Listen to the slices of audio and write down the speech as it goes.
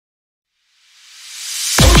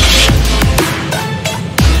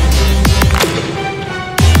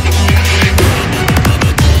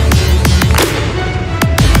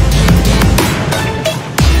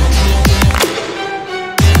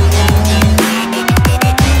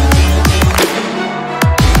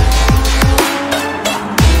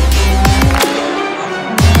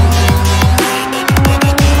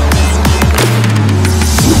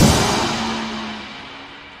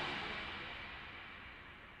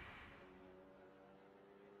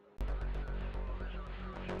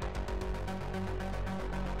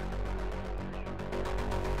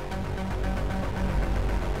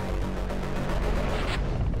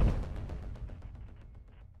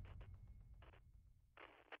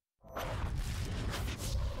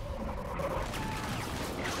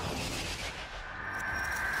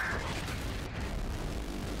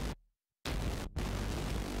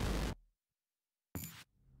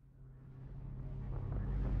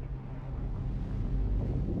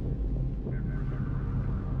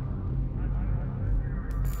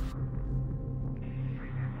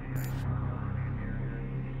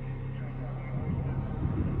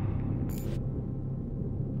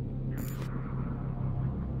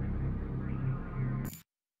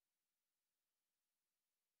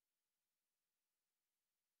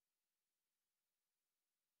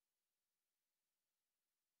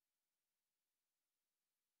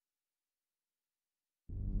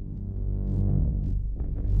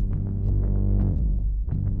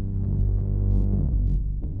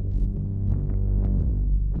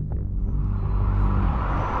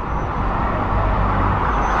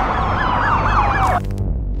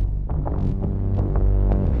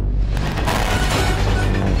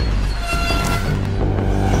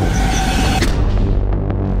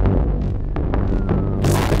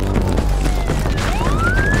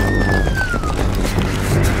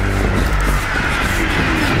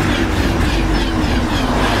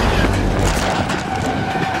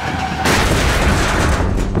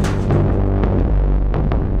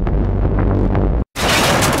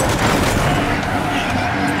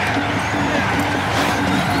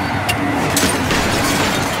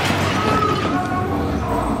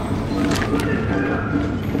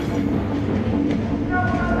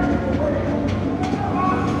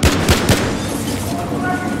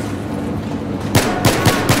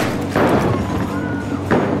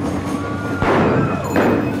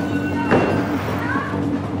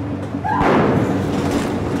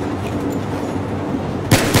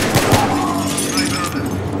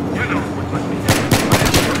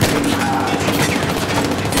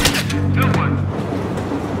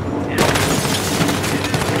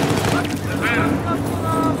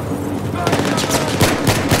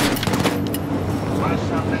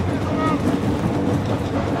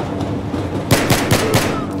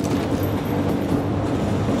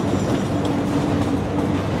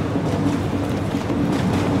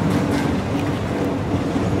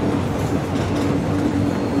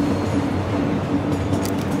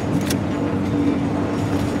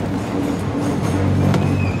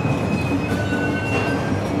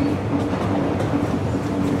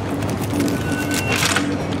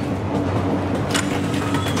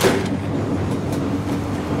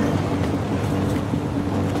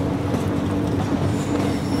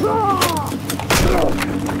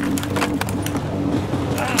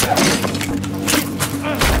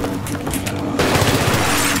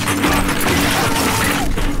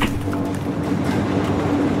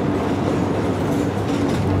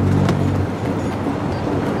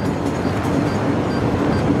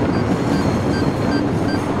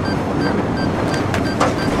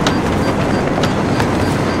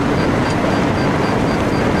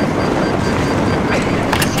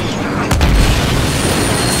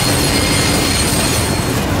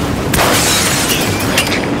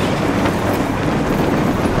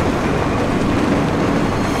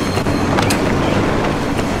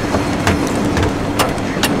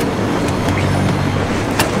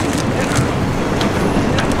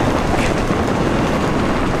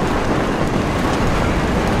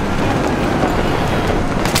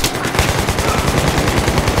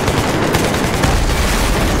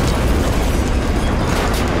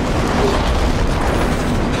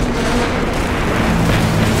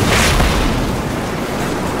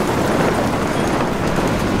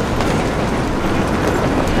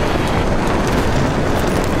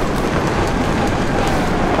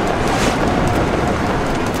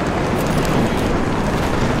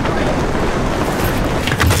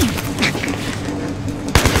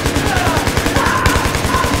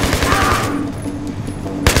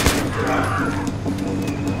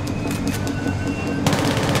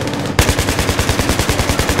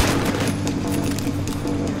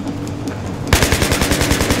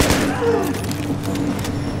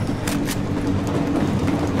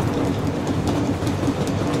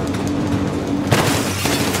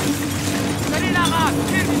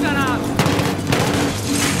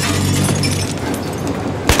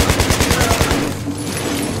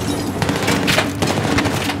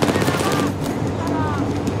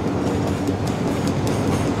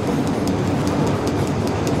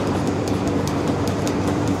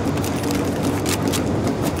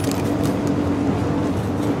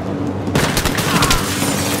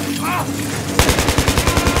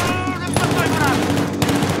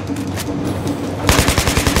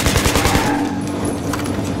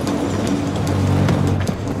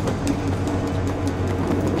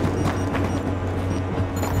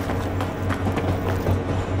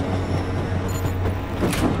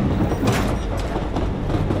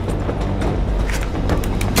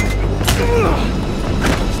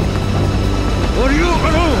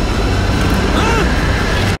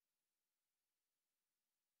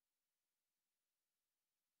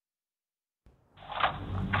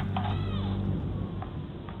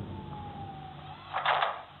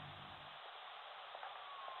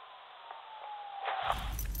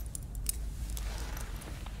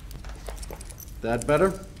That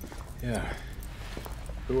better? Yeah.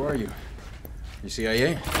 Who are you? You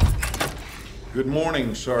CIA? Good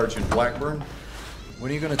morning, Sergeant Blackburn.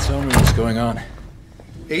 When are you gonna tell me what's going on?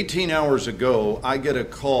 18 hours ago, I get a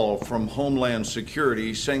call from Homeland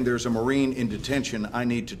Security saying there's a Marine in detention I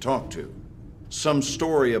need to talk to. Some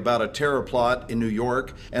story about a terror plot in New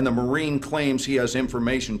York, and the Marine claims he has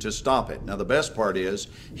information to stop it. Now, the best part is,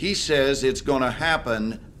 he says it's gonna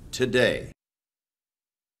happen today.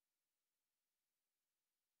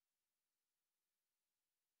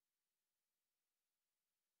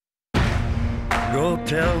 Go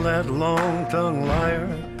tell that long-tongued liar,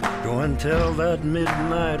 go and tell that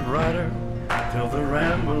midnight rider, tell the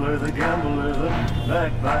rambler, the gambler, the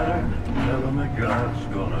backbiter, tell him that God's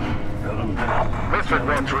gonna cut him down. Misfit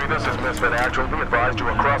 1-3, this is Misfit Actual. We advised you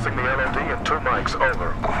are crossing the LOD in 2 mics,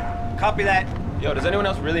 over. Copy that. Yo, does anyone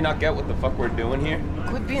else really not get what the fuck we're doing here?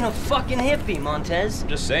 Quit being a fucking hippie, Montez. I'm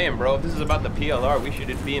just saying, bro, if this is about the PLR, we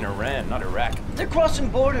should be in Iran, not Iraq. They're crossing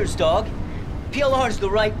borders, dog. PLR's the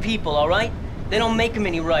right people, all right? They don't make them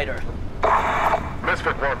any righter.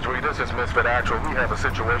 Misfit 1-3, this is Misfit Actual. We have a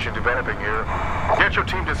situation developing here. Get your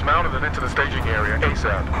team dismounted and into the staging area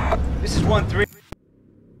ASAP. This is 1-3.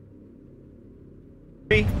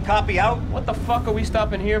 Copy out. What the fuck are we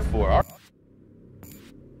stopping here for?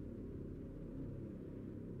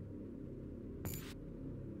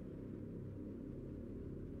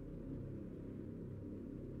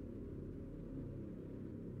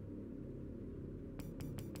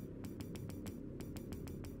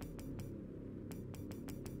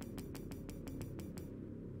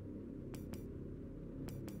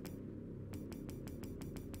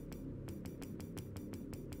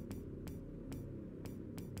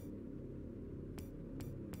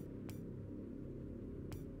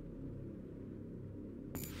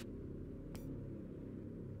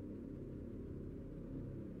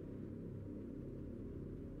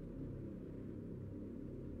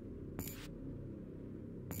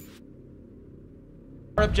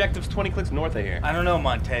 Our objective's 20 clicks north of here. I don't know,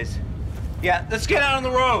 Montez. Yeah, let's get out on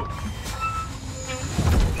the road.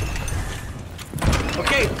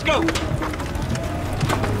 Okay, let's go.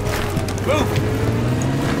 Move.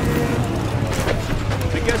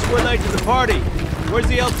 I guess we're late to the party. Where's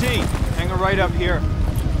the LT? Hang her right up here.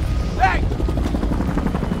 Hey!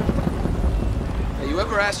 Hey, you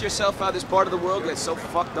ever ask yourself how this part of the world gets so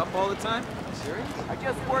fucked up all the time? Serious? I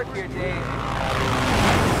just work here, Dave.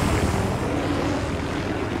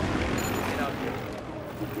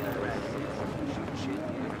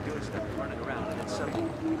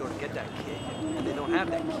 Have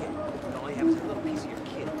that kid. And all you have is a little piece of your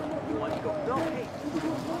kid. You want to go, no, hey.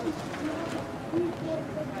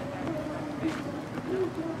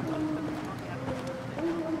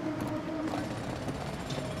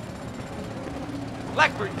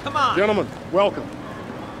 Blackburn, come on! Gentlemen, welcome.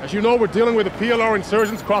 As you know, we're dealing with the PLR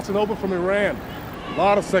insurgents crossing over from Iran. A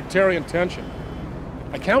lot of sectarian tension.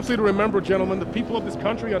 I counsel you to remember, gentlemen, the people of this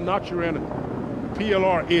country are not your enemy. The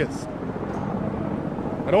PLR is.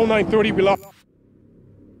 At 0930, we lost...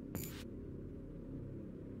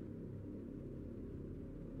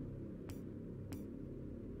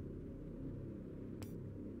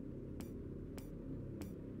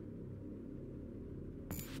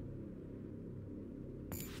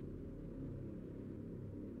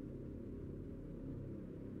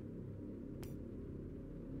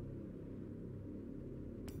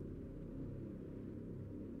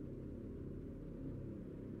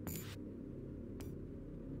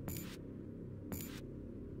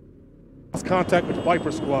 contact with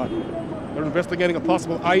Viper Squad. They're investigating a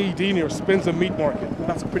possible IED near Spinza Meat Market.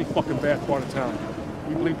 That's a pretty fucking bad part of town.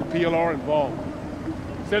 We believe the PLR involved.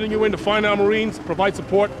 Sending you in to find our Marines, provide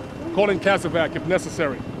support, call in Kazovac if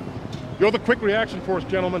necessary. You're the quick reaction force,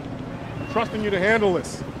 gentlemen. I'm trusting you to handle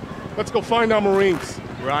this. Let's go find our Marines.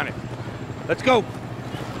 We're on it. Let's go.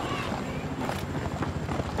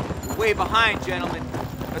 We're way behind, gentlemen.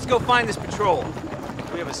 Let's go find this patrol.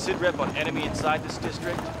 We have a SID rep on enemy inside this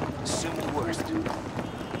district. Assume the worst.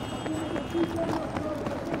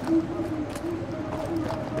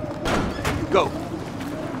 Go.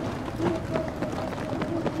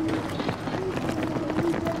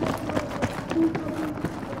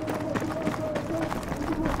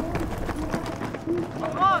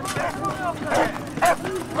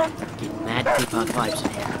 Getting mad Peacock vibes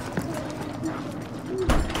in here.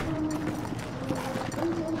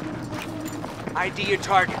 ID your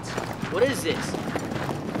targets. What is this?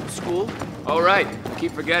 School? Oh, right. I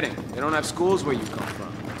keep forgetting. They don't have schools where you come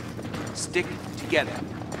from. Stick together.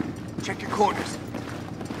 Check your corners.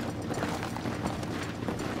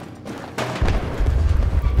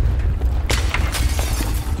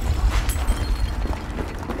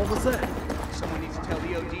 What was that? Someone needs to tell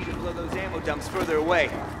the OD to blow those ammo dumps further away.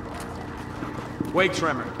 Wait,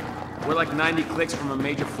 Tremor. We're like 90 clicks from a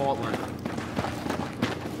major fault line.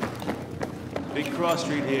 Big cross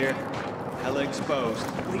street here. Hella exposed.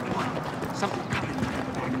 Wait, what? Something coming from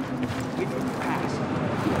the back. Wait for them to pass.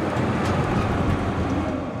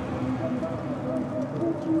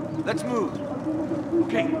 Let's move.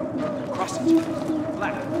 Okay, crossing.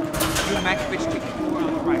 Flat. You and Makovich take the door on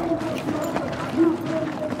the right.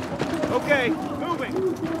 Okay, moving.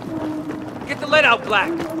 Get the lead out, Black.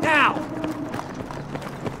 Now!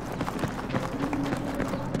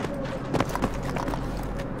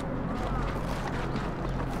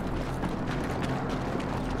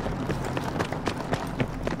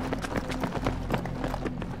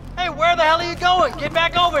 Hey, where the hell are you going? Get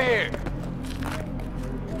back over here!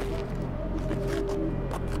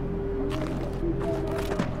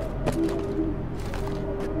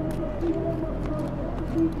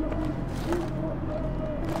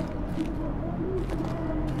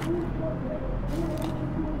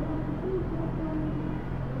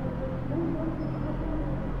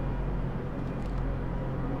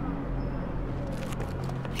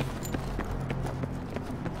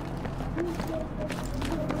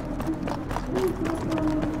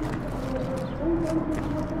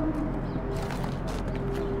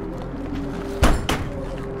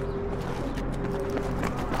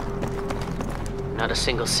 Not a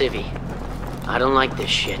single civvy. I don't like this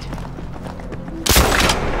shit.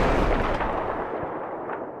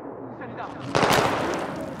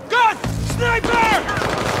 Gun! Sniper!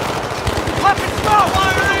 Up and smoke!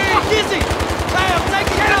 Fuck is he? Sam, take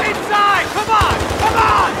it! Get him inside! Come on! Come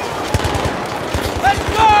on! Let's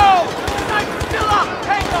go! Sniper still up!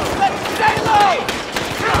 Tango, let's stay low!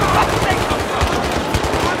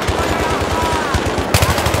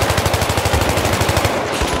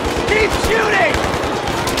 Keep shooting!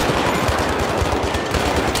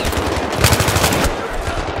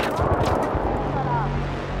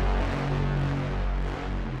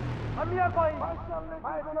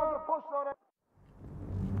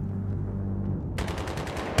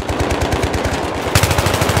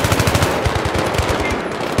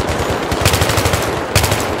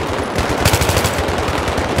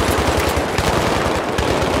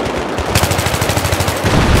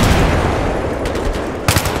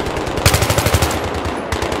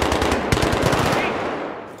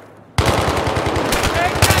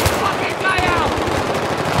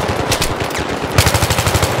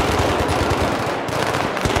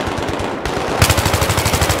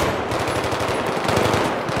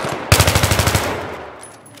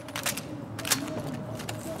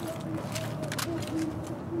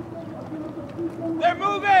 They're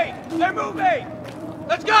moving! They're moving!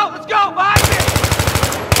 Let's go! Let's go! Behind me!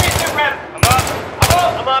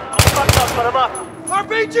 I'm up! I'm fucked up, but I'm up!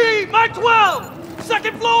 RPG! Mike 12!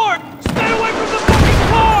 Second floor! Stay away from the fucking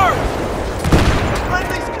car!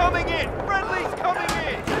 Friendly's coming in! Friendly's coming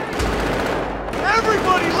in!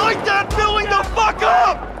 Everybody light that building the fuck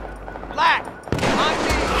up! Black! On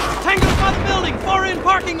me! Tango's by the building! Far in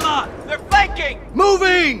parking lot! They're flanking!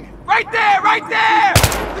 Moving! Right there! Right there!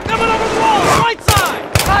 They're coming over the wall! Right side!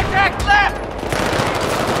 Contact left!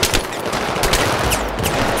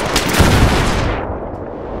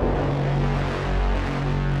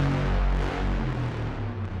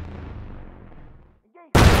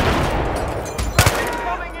 Friendly's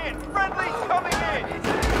coming in! Friendly's coming in!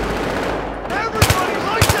 Everybody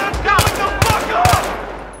light that building the fuck up!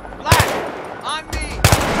 Black! On me!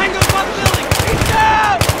 Tango's by the building! He's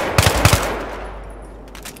down!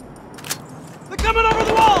 They're coming over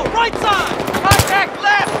the wall! Right side! Contact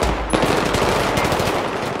left!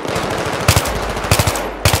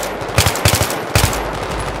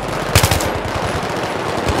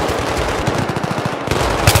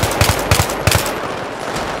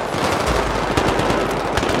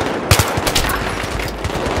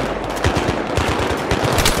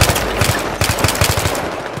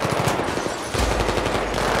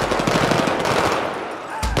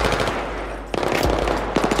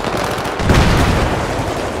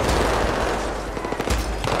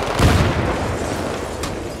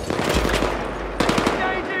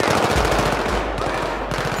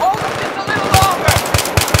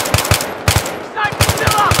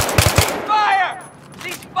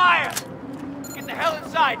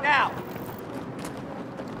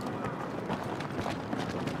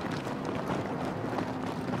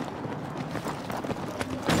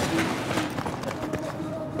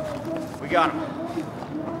 got him.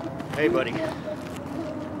 Hey, buddy.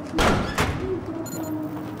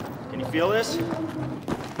 Can you feel this?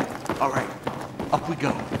 All right, up we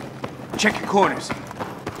go. Check your corners.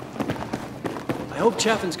 I hope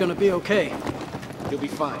Chaffin's gonna be okay. He'll be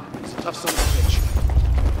fine. He's a tough son of a bitch.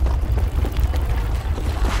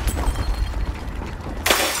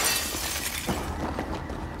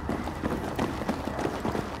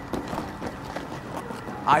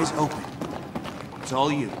 Eyes open. It's all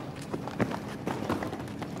you.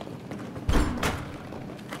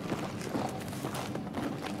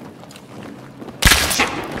 Shit!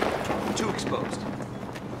 Too exposed.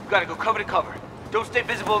 You gotta go cover to cover. Don't stay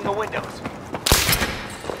visible in the windows.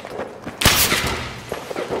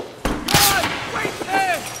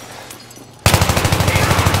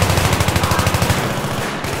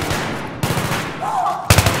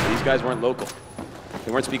 These guys weren't local.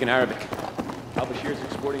 They weren't speaking Arabic. Al-Bashir's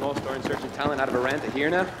exporting all-star insurgent talent out of Iran to here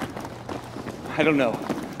now? I don't know.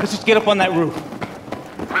 Let's just get up on that roof.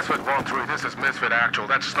 Misfit 1-3, this is Misfit Actual.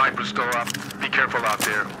 That sniper's still up. Be careful out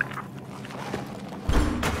there.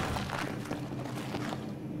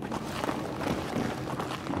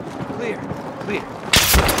 Clear.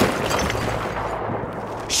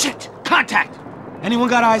 Shit! Contact! Anyone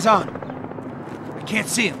got eyes on? I can't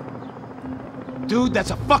see him. Dude, that's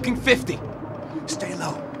a fucking 50. Stay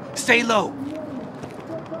low. Stay low.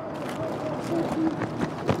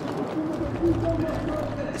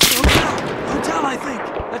 It's the hotel, I think.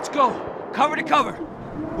 Let's go. Cover to cover.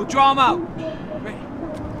 We'll draw him out. Ready.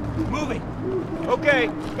 Moving. Okay,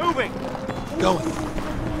 moving. Going.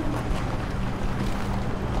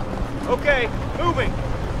 Okay, moving.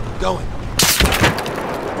 Going.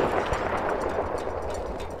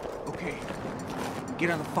 Okay. Get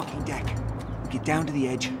on the fucking deck. Get down to the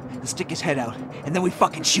edge and stick his head out, and then we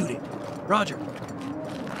fucking shoot it. Roger.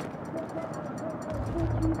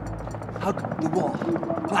 Hug the wall.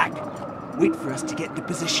 Black. Wait for us to get into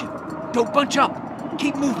position. Don't bunch up.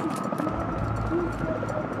 Keep moving.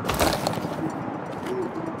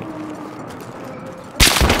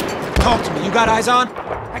 Talk to me. You got eyes on?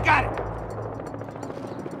 I got it.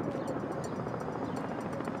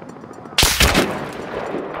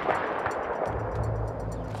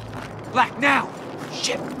 Black, now!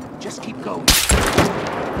 Shit! Just keep going.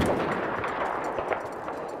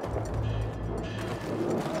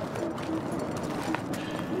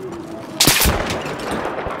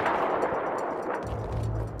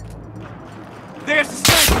 There's the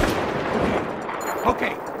sniper!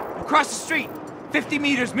 Okay. Across the street. 50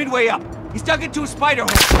 meters midway up. He's dug into a spider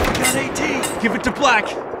hole. I got AT. Give it to Black.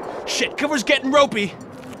 Shit, cover's getting ropey.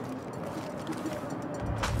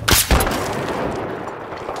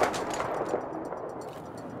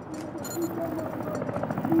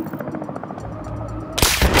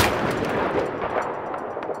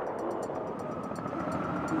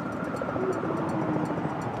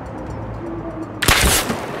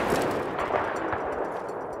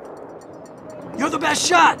 You're the best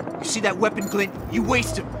shot! You see that weapon glint? You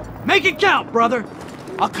waste him. Make it count, brother!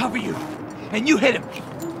 I'll cover you, and you hit him.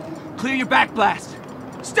 Clear your back blast.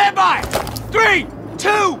 Stand by! 3, 2,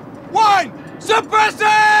 1, suppress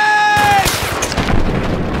it!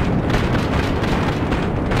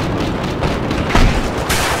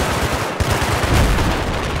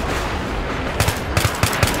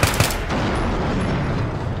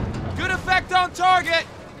 Good effect on target!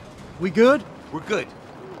 We good? We're good.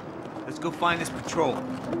 Let's go find this patrol.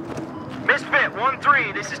 Misfit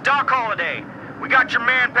 1-3, this is Doc Holliday. We got your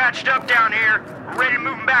man patched up down here. We're ready to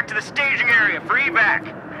move him back to the staging area for evac.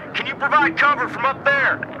 Can you provide cover from up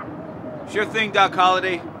there? Sure thing, Doc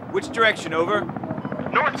Holliday. Which direction, over?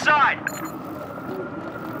 North side.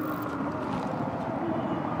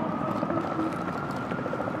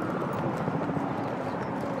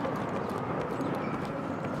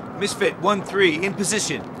 Misfit 1-3, in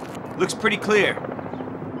position. Looks pretty clear.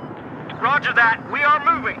 Roger that. We are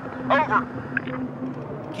moving. Over.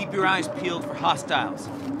 Keep your eyes peeled for hostiles.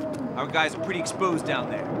 Our guys are pretty exposed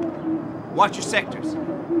down there. Watch your sectors.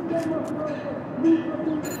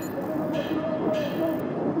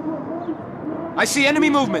 I see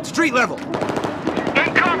enemy movement, street level.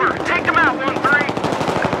 In cover. Take them out, 1-3.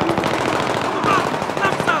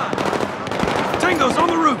 Left side! Tango's on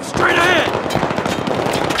the roof, straight ahead!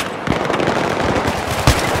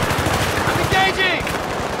 I'm engaging.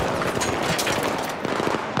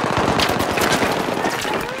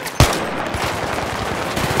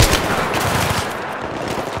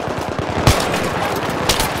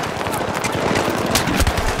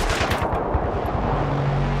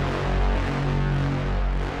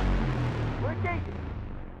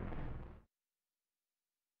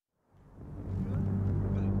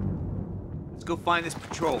 Let's go find this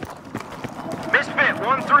patrol. Misfit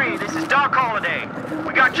 1-3, this is Doc Holliday.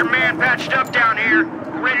 We got your man patched up down here.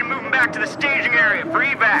 We're ready to move him back to the staging area for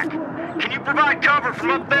evac. Can you provide cover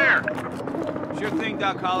from up there? Sure thing,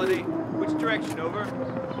 Doc Holliday. Which direction, over?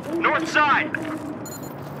 North side.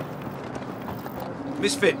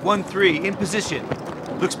 Misfit 1-3, in position.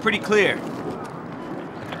 Looks pretty clear.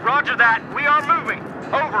 Roger that. We are moving.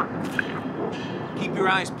 Over. Keep your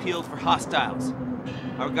eyes peeled for hostiles.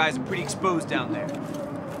 Our guys are pretty exposed down there.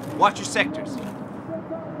 Watch your sectors.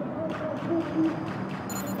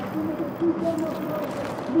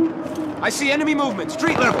 I see enemy movement,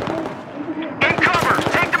 street level. In cover.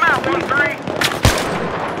 Take them out, 1-3.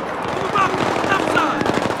 Move up! Left side!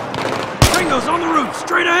 Tango's on the roof,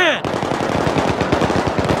 straight ahead!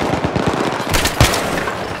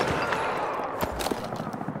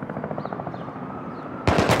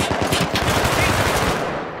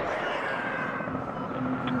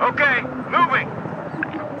 Okay, moving.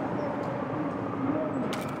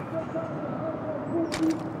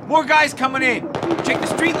 More guys coming in. Check the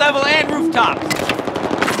street level and rooftops.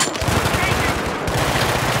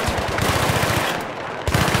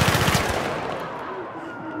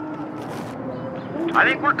 I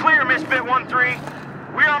think we're clear, Misfit 1-3.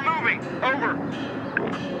 We are moving. Over.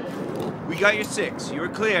 We got your 6. You were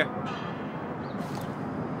clear.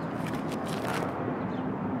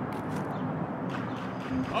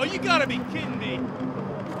 Oh, you gotta be kidding me.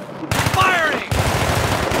 Firing!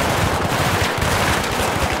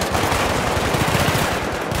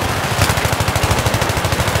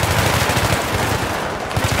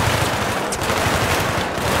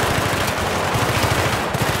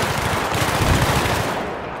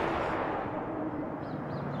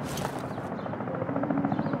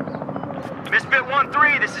 Misfit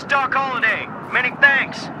 1-3, this is Doc Holliday. Many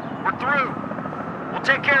thanks. We're through. We'll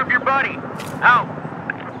take care of your buddy. Out.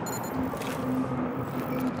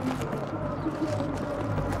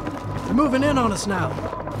 They're moving in on us now.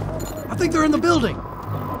 I think they're in the building.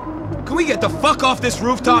 Can we get the fuck off this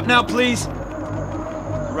rooftop now, please?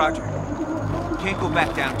 Roger. Can't go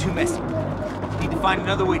back down. Too messy. Need to find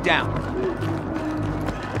another way down.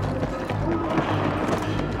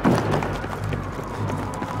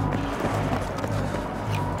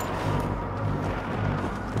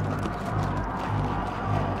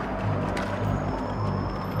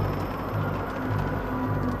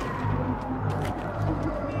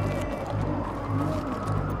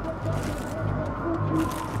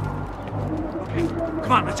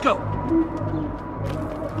 Come on, let's go.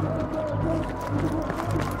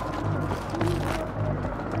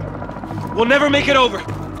 We'll never make it over.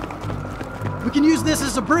 We can use this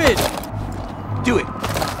as a bridge. Do it.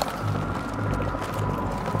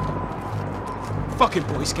 Fucking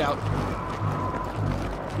Boy Scout.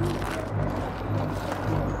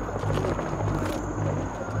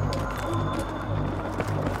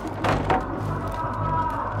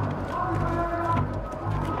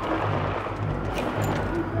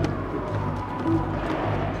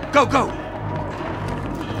 Go, go!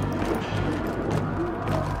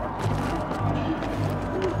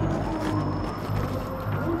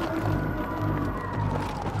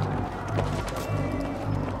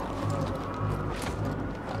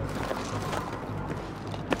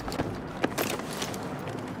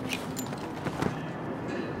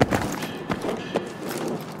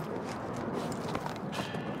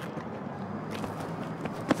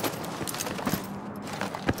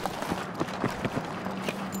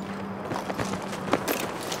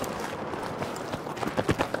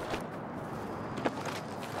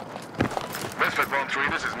 Misfit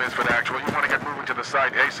 1-3, this is Misfit Actual. You want to get moving to the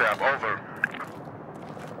site ASAP. Over.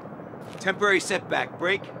 Temporary setback.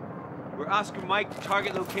 Break. We're Oscar Mike to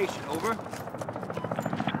target location. Over.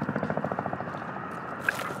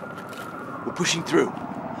 We're pushing through.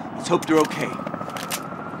 Let's hope they're okay.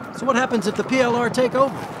 So what happens if the PLR take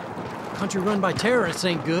over? A country run by terrorists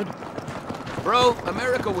ain't good. Bro,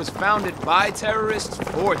 America was founded by terrorists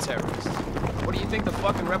for terrorists. What do you think the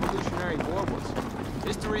fucking Revolutionary War was?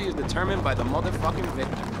 History is determined by the motherfucking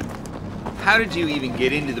victor. How did you even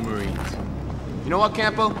get into the Marines? You know what,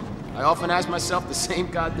 Campo? I often ask myself the same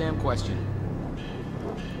goddamn question.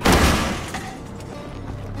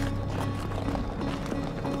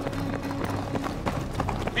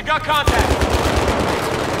 We got contact!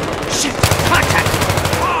 Shit! Contact!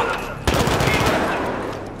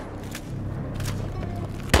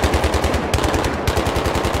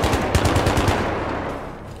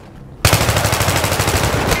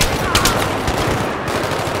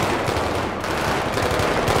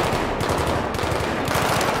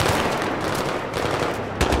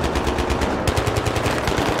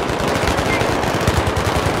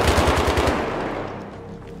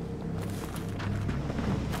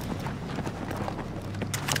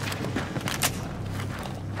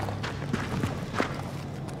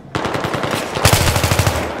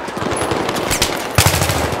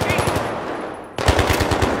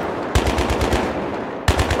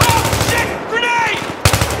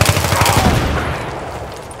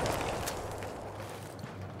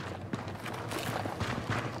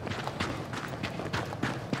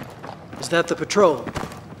 Is that the patrol?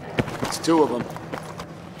 It's two of them.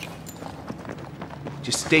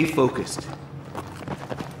 Just stay focused.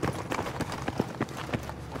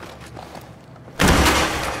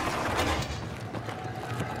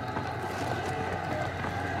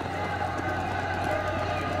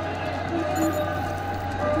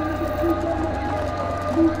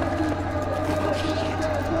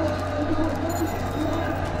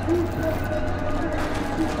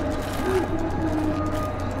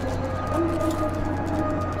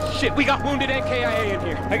 Shit, we got wounded NKIA in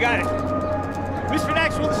here. I got it. Misfit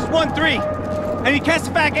Actual, this is 1-3. I need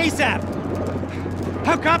Castafac ASAP.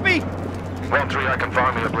 How copy? 1-3, I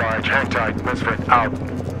confirm me oblige. Hang tight. Misfit, out.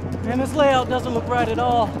 Man, this layout doesn't look right at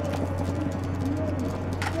all.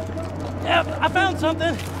 Yeah, I found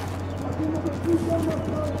something.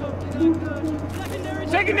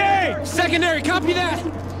 Secondary! Secondary, copy that!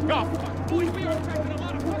 Oh, fuck. Boys, we are attracting a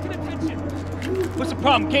lot of fucking attention. What's the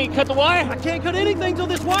problem? Can't cut the wire? I can't cut anything till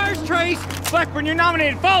this wire's traced. Blackburn, you're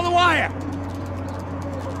nominated. Follow the wire.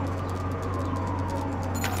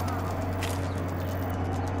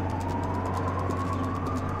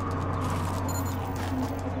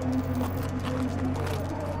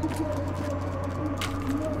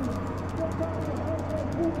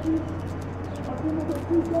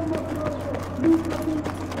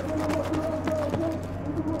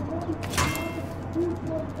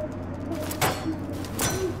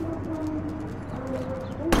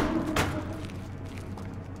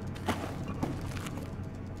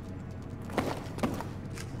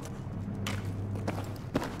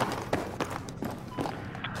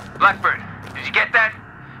 Blackburn, did you get that?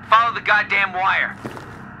 Follow the goddamn wire.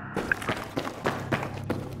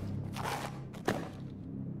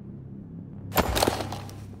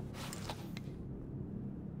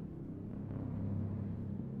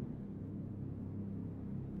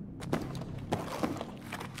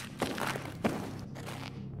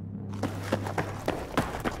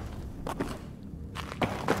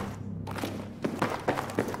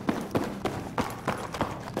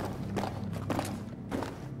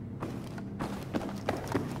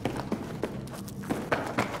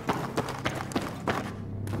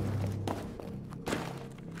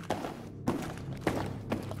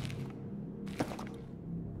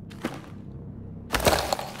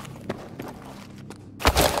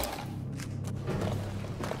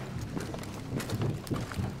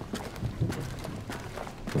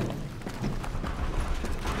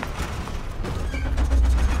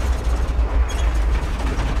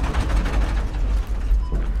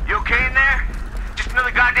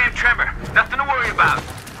 Nothing to worry about.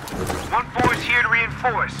 1-4 is here to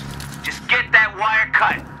reinforce. Just get that wire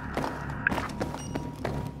cut.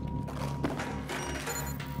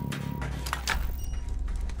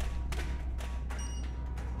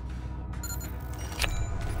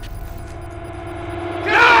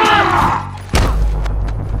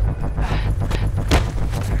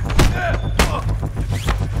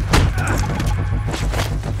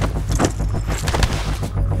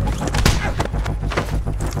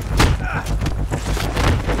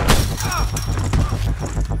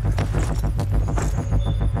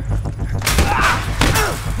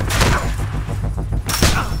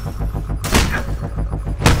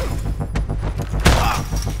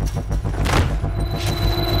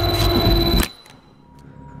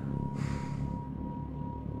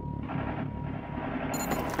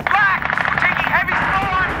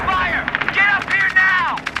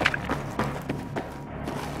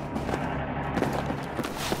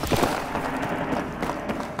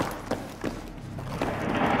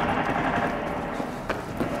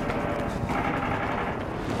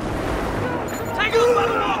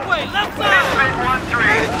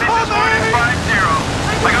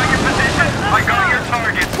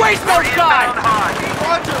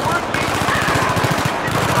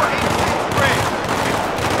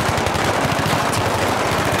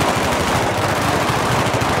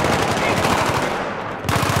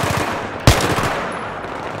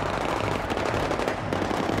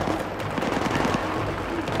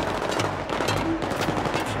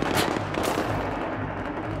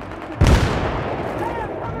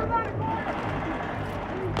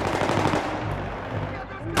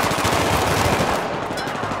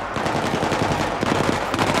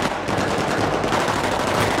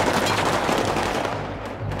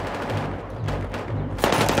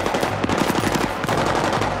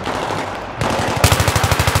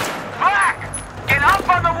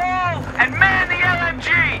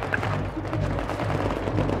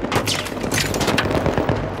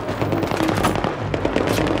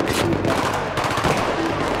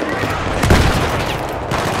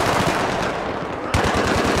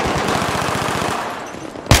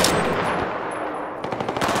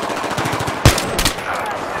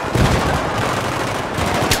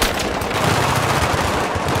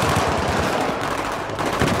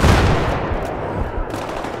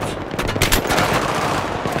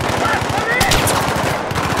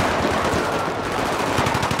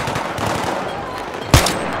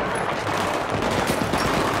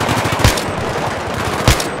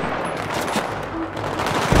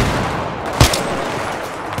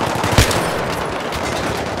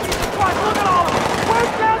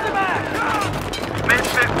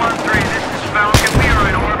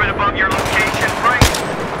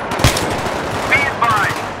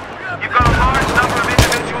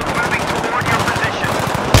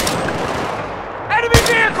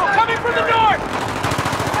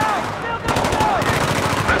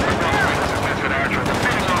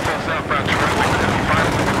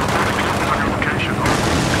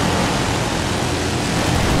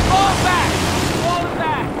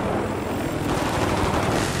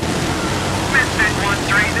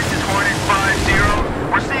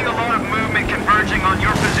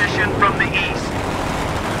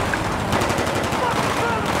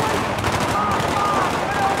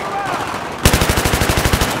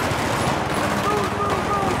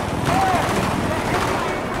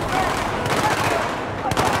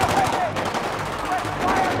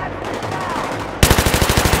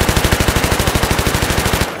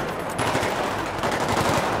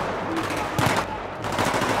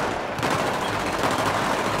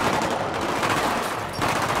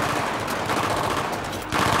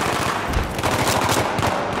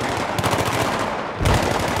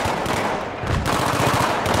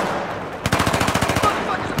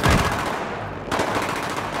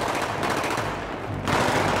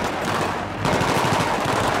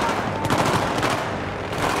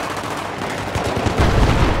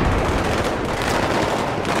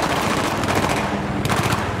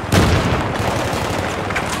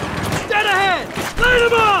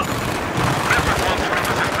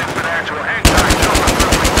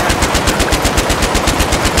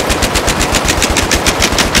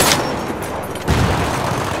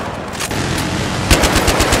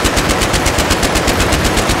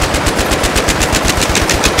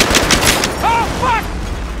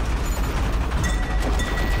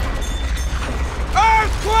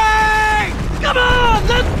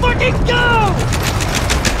 Let's fucking go!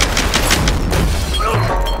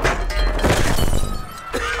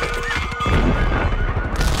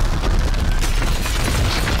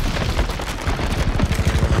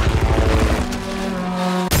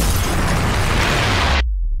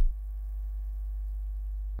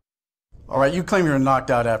 All right, you claim you were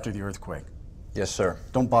knocked out after the earthquake. Yes, sir.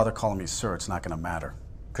 Don't bother calling me sir, it's not gonna matter.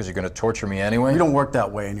 Because you're gonna torture me anyway? We don't work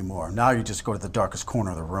that way anymore. Now you just go to the darkest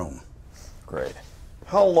corner of the room. Great.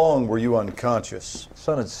 How long were you unconscious?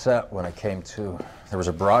 Sun had set when I came to. There was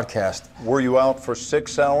a broadcast. Were you out for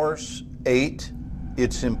 6 hours? 8?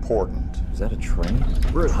 It's important. Is that a train?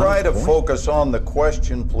 Try to focus on the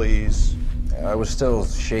question, please. I was still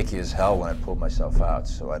shaky as hell when I pulled myself out,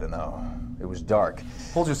 so I don't know. It was dark.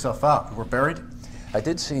 Pulled yourself out? You were buried? I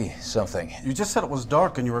did see something. You just said it was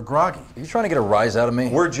dark and you were groggy. Are you trying to get a rise out of me?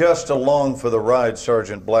 We're just along for the ride,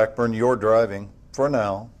 Sergeant Blackburn. You're driving. For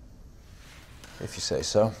now. If you say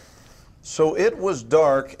so. So it was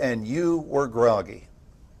dark and you were groggy.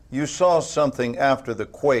 You saw something after the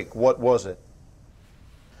quake. What was it?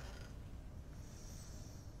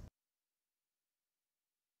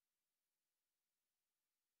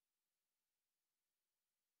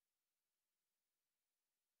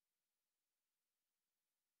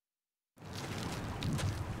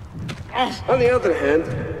 On the other hand,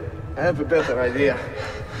 I have a better idea.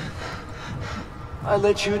 I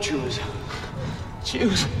let you choose.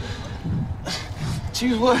 Choose.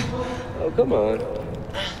 Choose what? Oh, come on.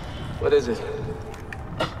 What is it?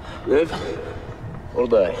 Live or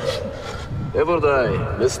die. Live or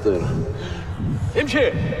die, mister.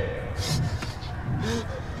 Imshi!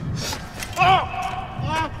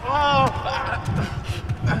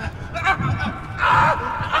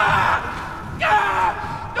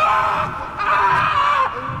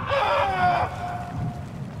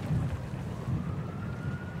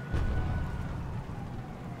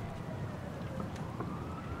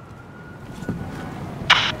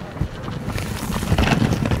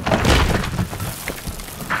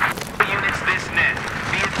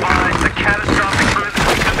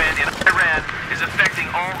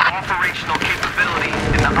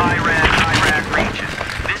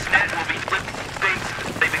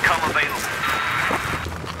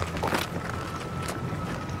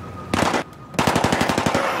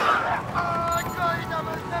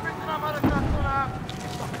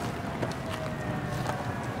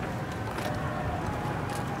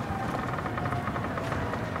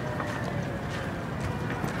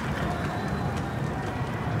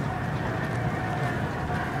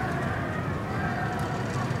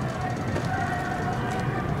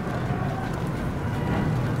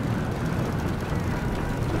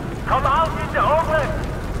 Come out in the open!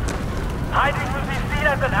 Hiding will be seen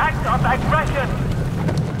as an act of aggression!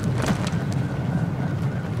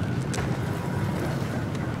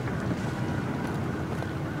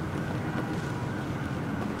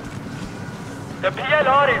 The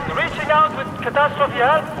PLR is reaching out with catastrophe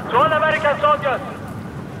help to all American soldiers!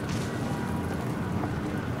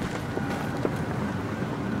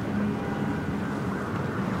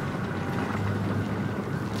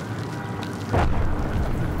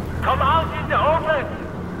 Come out in the open!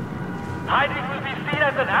 Hiding will be seen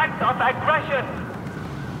as an act of aggression!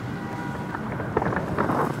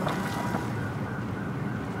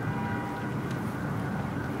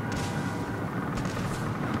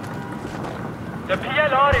 The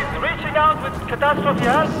PLR is reaching out with catastrophe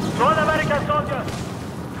help to all American soldiers!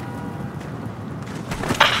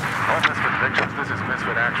 All Misfit victims, this is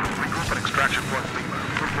Misfit Actual. Regroup at Extraction Point Lima.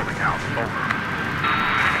 We're pulling out. Over.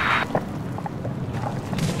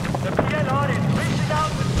 The PLR is reaching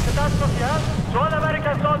out with catastrophe help to all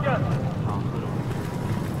American soldiers!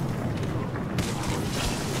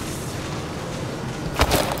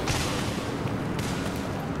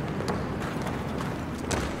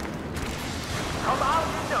 Come out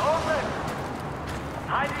in the open!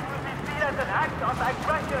 Hiding will be seen as an act of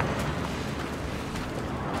aggression!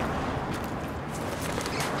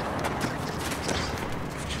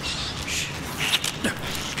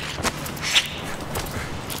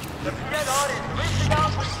 The PLR is reaching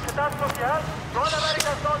out with catastrophe help to all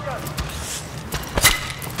American soldiers!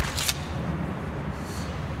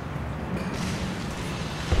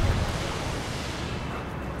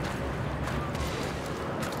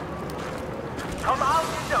 Come out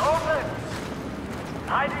in the open!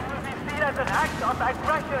 Hiding will be seen as an act of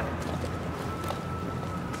aggression!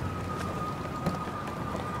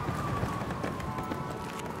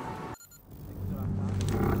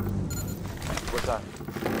 What's that?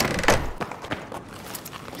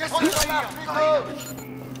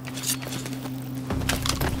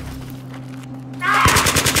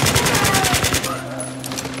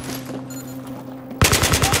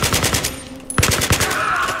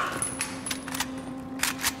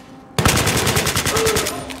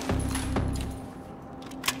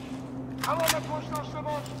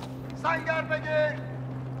 Sangar begin!